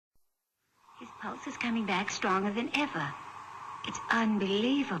pulse is coming back stronger than ever. It's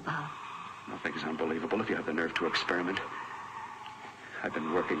unbelievable. Nothing's unbelievable if you have the nerve to experiment. I've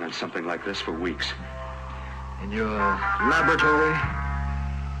been working on something like this for weeks. In your laboratory?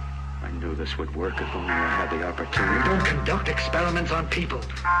 I knew this would work if only I had the opportunity. You don't conduct experiments on people.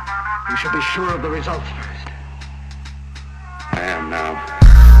 You should be sure of the results first. I am now.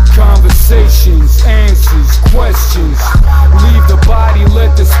 Conversations, answers, questions. Leave the body,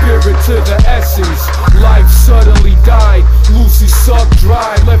 let the spirit to the essence. Life suddenly died, Lucy sucked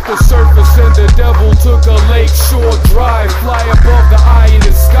dry. Left the surface and the devil took a lakeshore drive. Fly above the eye in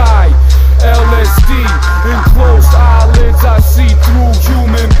the sky. LSD, enclosed eyelids, I see through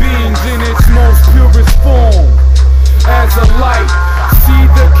human beings in its most purest form. As a light, see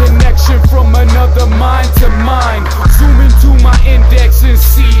the connection from another mind to mind. Zoom into my index and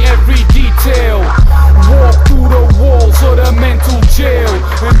see every detail. Walk through the walls of the mental jail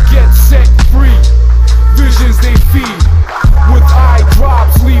and get set free. Visions they feed with eye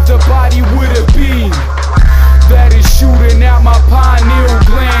drops, leave the body with a beam that is shooting out my pineal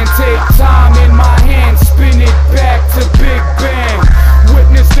gland. Take time in my hand, spin it back to Big Bang.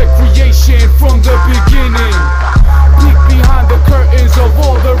 Witness the creation from the beginning. Peek behind the curtains of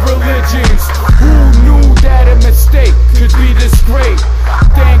all the religions. Who knew that a mistake could be this great?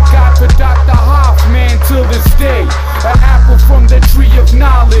 Thank God for Dr. Hoffman till this day. An apple from the tree of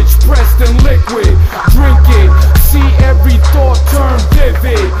knowledge, pressed in liquid.